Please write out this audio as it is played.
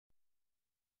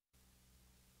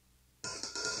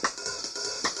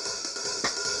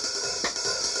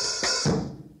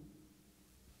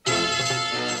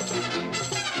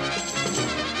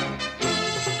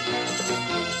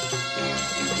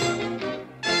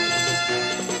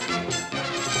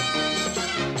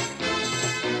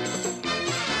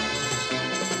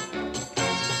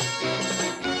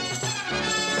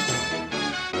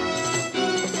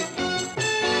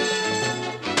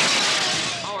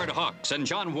and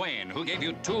John Wayne, who gave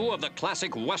you two of the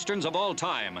classic westerns of all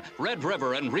time, Red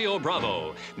River and Rio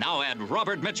Bravo. Now add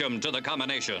Robert Mitchum to the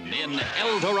combination in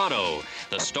El Dorado,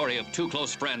 the story of two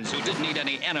close friends who didn't need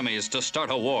any enemies to start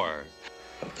a war.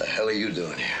 What the hell are you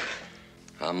doing here?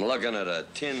 I'm looking at a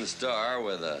tin star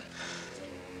with a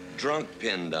drunk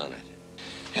pinned on it.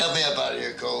 Help me up out of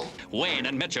here, Cole. Wayne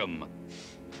and Mitchum.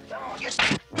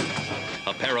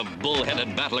 A pair of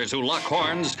bull-headed battlers who lock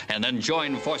horns and then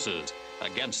join forces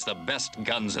against the best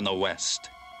guns in the West.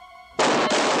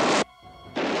 We're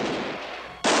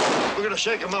gonna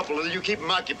shake them up a little. You keep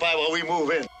them occupied while we move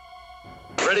in.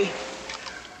 Ready?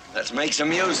 Let's make some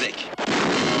music.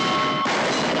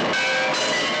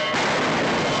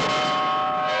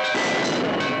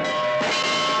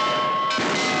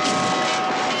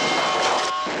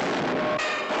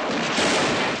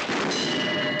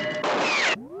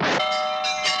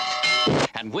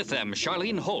 And with them,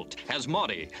 Charlene Holt as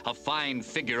Maudie, a fine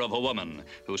figure of a woman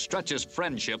who stretches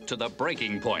friendship to the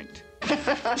breaking point. I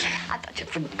thought you'd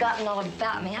forgotten all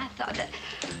about me. I thought that...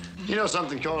 You know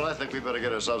something, Cole? I think we better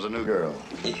get ourselves a new girl.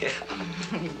 Yeah.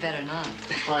 You better not.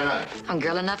 Why not? I'm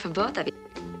girl enough for both of you.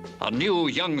 A new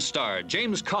young star,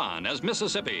 James Caan as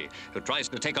Mississippi, who tries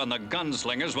to take on the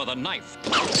gunslingers with a knife.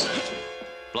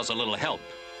 Plus a little help.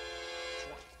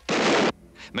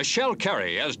 Michelle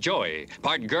Carey as Joey,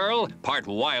 part girl, part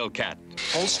wildcat.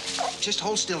 Just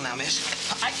hold still now, miss.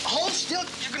 Hold still.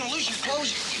 You're gonna lose your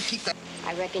clothes. You keep that.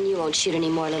 I reckon you won't shoot any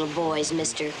more little boys,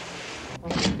 mister.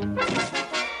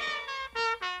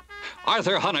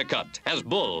 Arthur Honeycutt as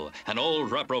Bull, an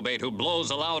old reprobate who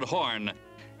blows a loud horn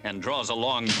and draws a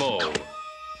long bow.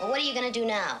 Well, what are you gonna do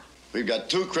now? We've got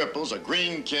two cripples, a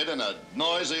green kid, and a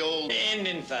noisy old...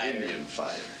 Indian fighter. Indian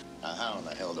fighter. Now, how in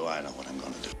the hell do I know what I'm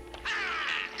gonna do?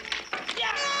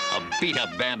 A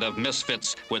beat-up band of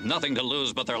misfits with nothing to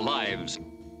lose but their lives.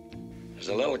 There's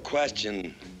a little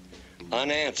question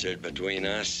unanswered between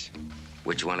us.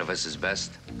 Which one of us is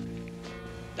best?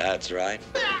 That's right.